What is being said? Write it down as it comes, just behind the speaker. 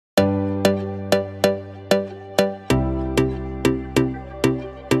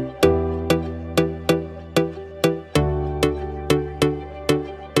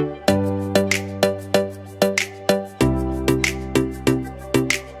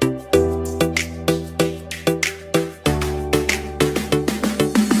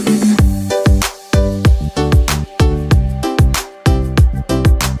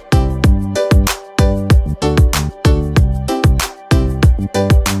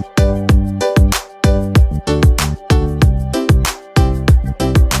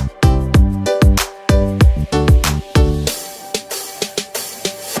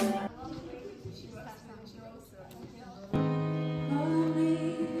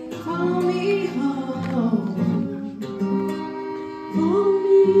follow me home. Follow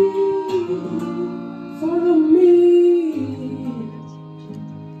me, follow me,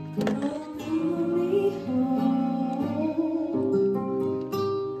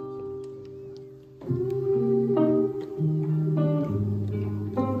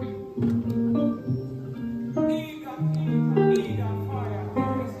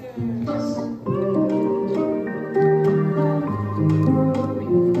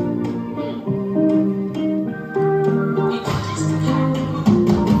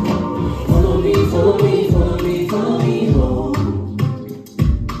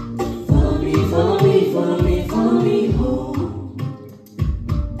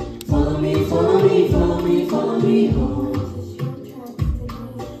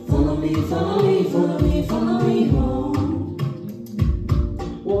 follow me home.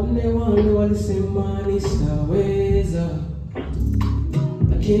 Wale walisema nisitaweza,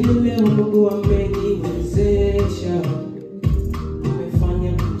 lakini leo Mungu ameniwezesha.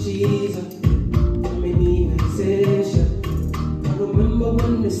 Amefanya muujiza, ameniwezesha. I remember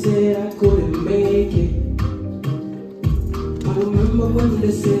when they said I couldn't make it. I remember when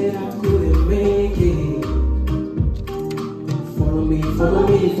they said I couldn't make it. Follow me, follow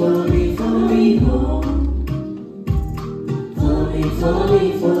me, follow me, follow me home. Follow me, follow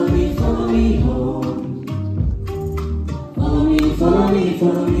me, follow me, follow me home. Follow me, follow me,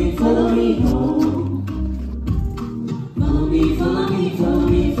 follow me, follow me home. Follow me, follow me, follow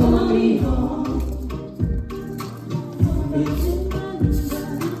me, follow me home. Follow me.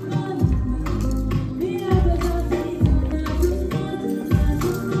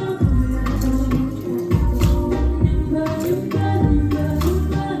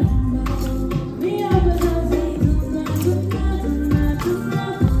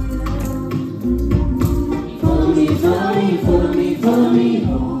 Follow me, follow me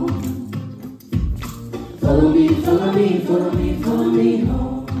home. Follow me, follow me, follow me, follow me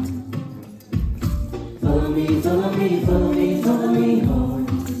home. Follow me, follow me, follow me, follow me home.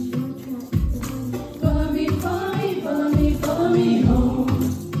 Follow me, follow me, follow me, follow me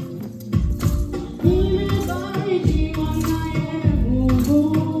home.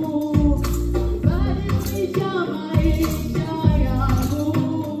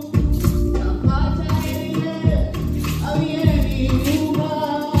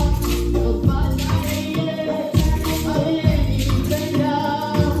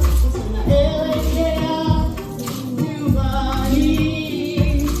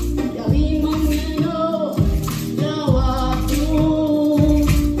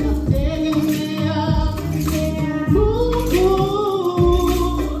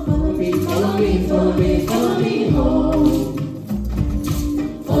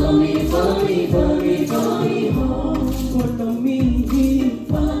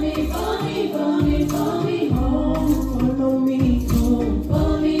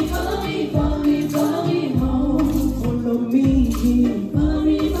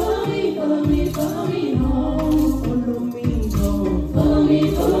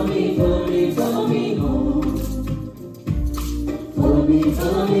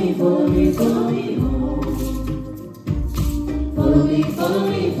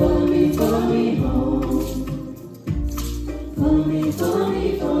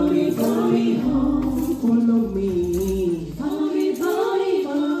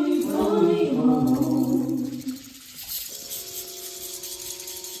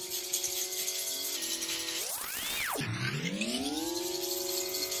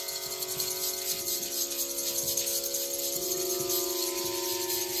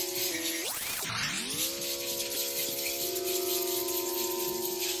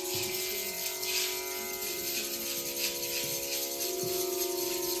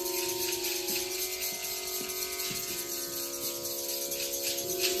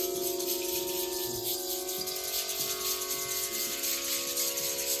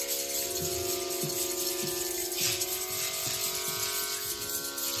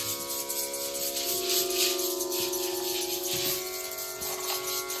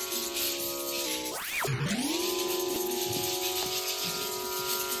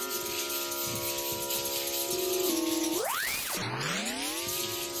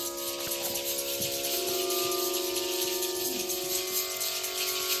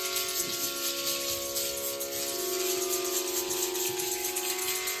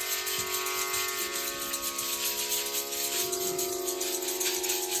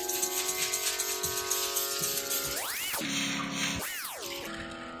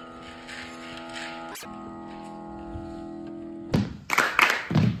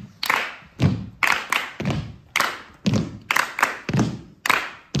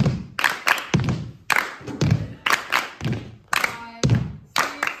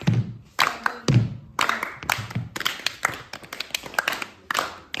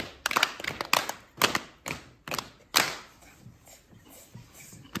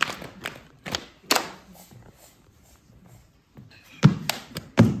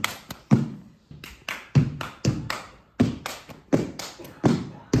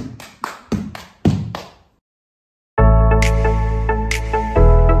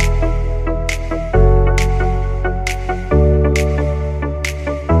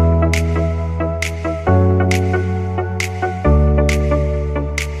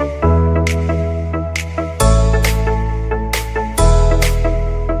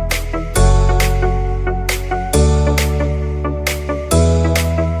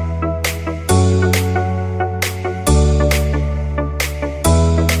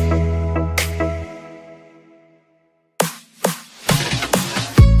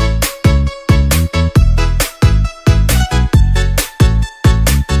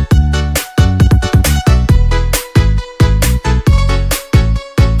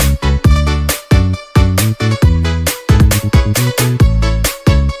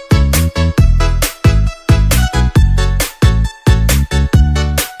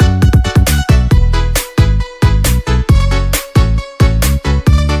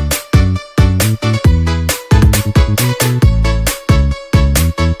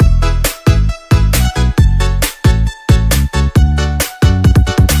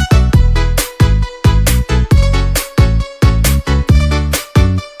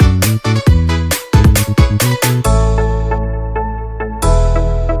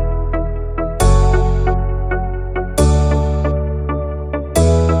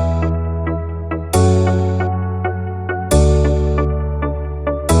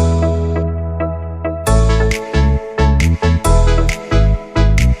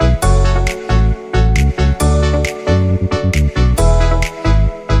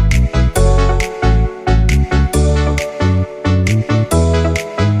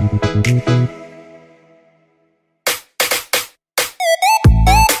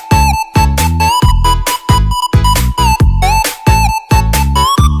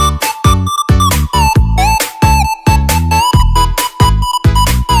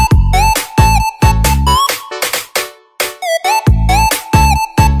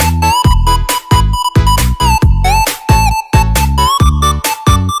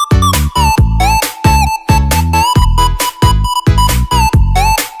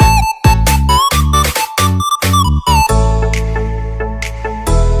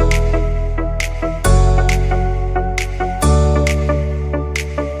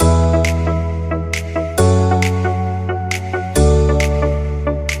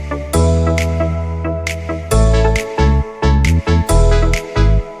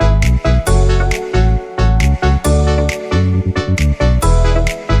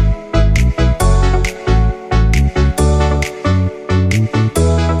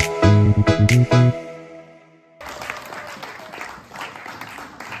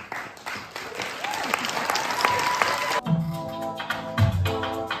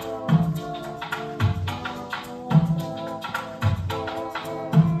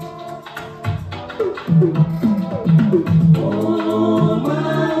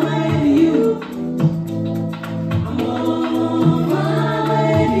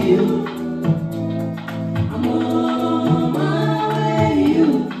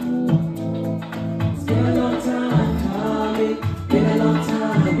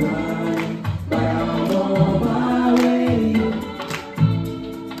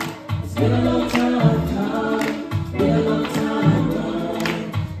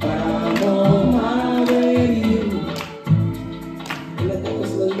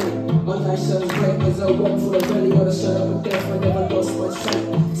 My life shines bright as I walk through the valley of the shadow of death. I never lost my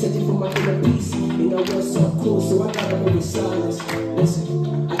sight, searching for my inner peace in a world so cool. So I gotta move in silence.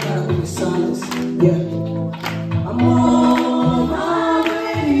 Listen, I gotta move in silence. Yeah, I'm on my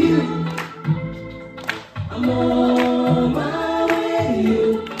way to you. I'm on my way to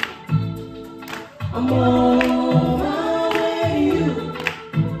you. I'm on my way to you.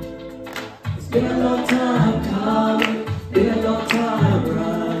 It's been a long time coming, been a long time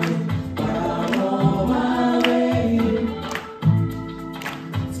running, but I'm on my way to you.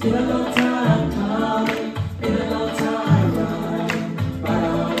 It's been a long time coming, been a long time running, but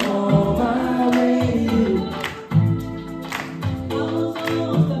I'm on my way to you. I was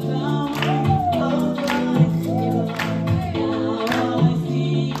on the ground, I was right here, now I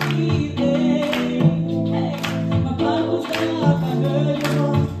see you there. Hey, my blood was up, I heard you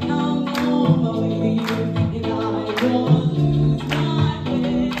wrong. Now I'm on my way to you, and I won't lose my way.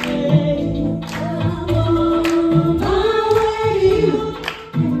 I'm on my way to you.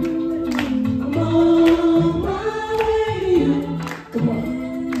 I'm on my way to you. Come on.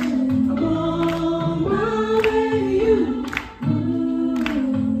 I'm on my way to you.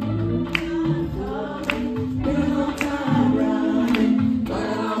 Been a long time running, but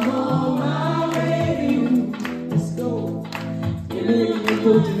I'm on my way to you. Let's go.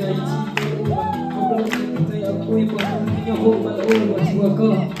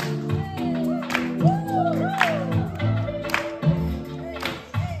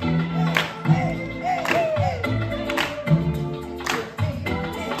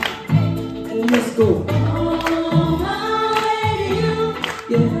 Let's go. On my way to you.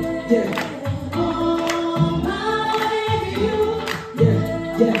 Yeah, yeah. On my way to you.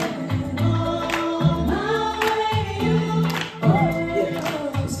 Yeah, yeah. On my way to you.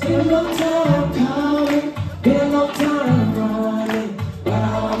 Yeah. It's been a long time coming, been a long time running, but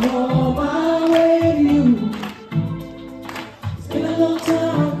I'm on my way to you. It's been a long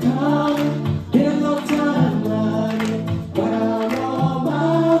time coming, been a long time running, but I'm on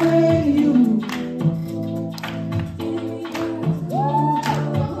my way to you.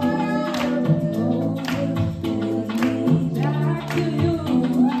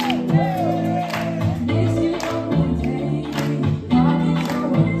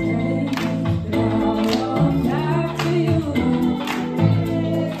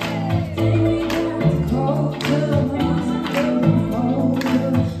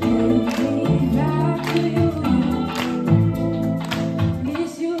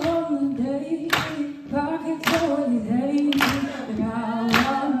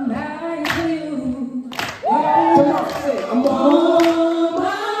 I'm on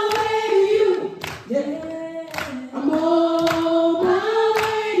my way to you. Yeah. I'm on my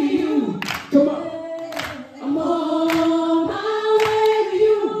way to you. Come on. I'm on my way to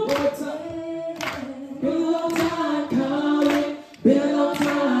you. One more time. Been a long time coming, been a long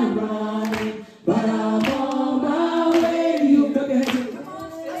time running, but I'm on my way to you. Look at you.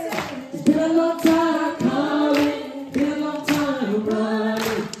 It's been a long time coming, been a long time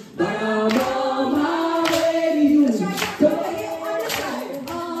running, but I'm on my way to you. Come on.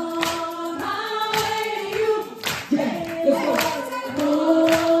 On my way to you. Yeah, let's go.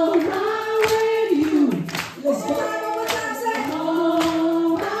 On my way to you. Let's go. On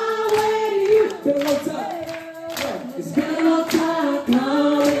my way to you. Been a long time. Yeah. It's been a long time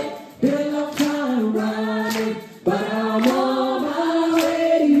coming, been a long time running, but I'm on my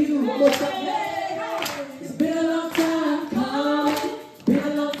way to you. One more time. It's been a long time coming, been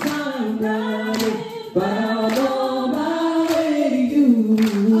a long time running, but I'm on my way to you.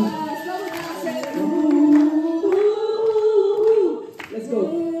 Ooh, let's go.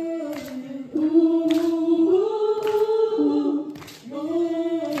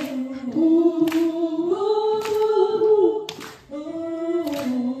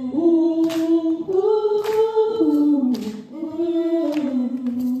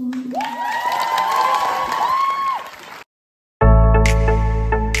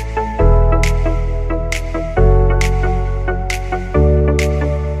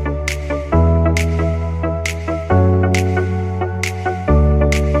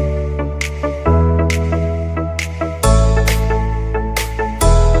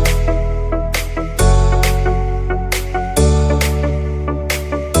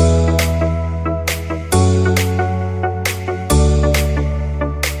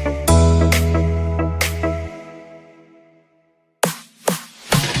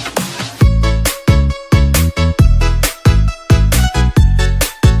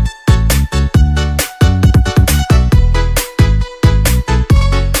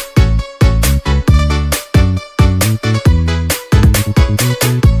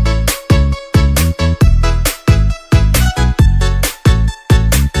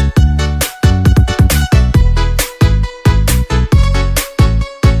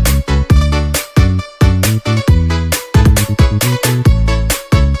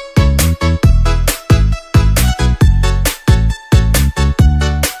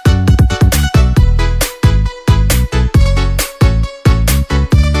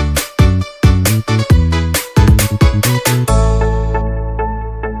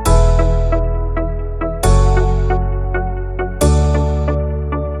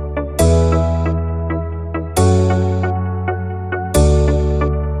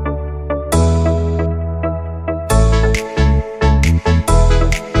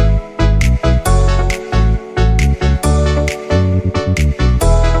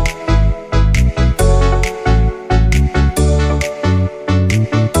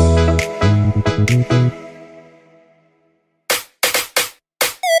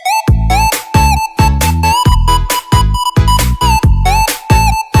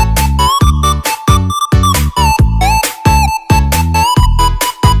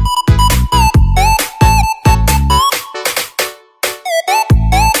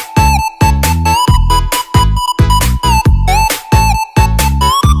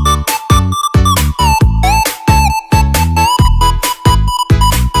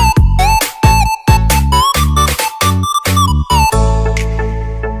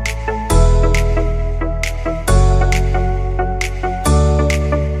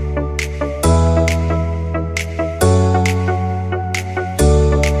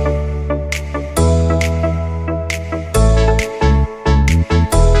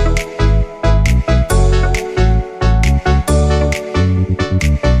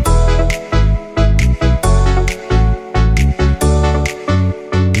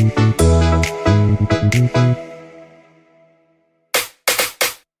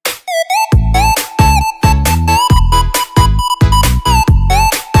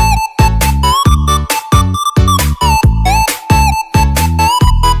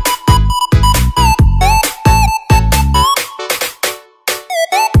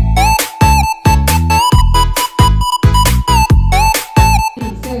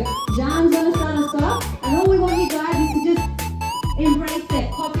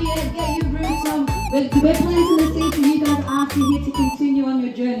 continue on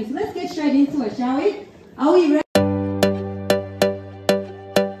your journey. So let's get straight into it, shall we? Are we ready?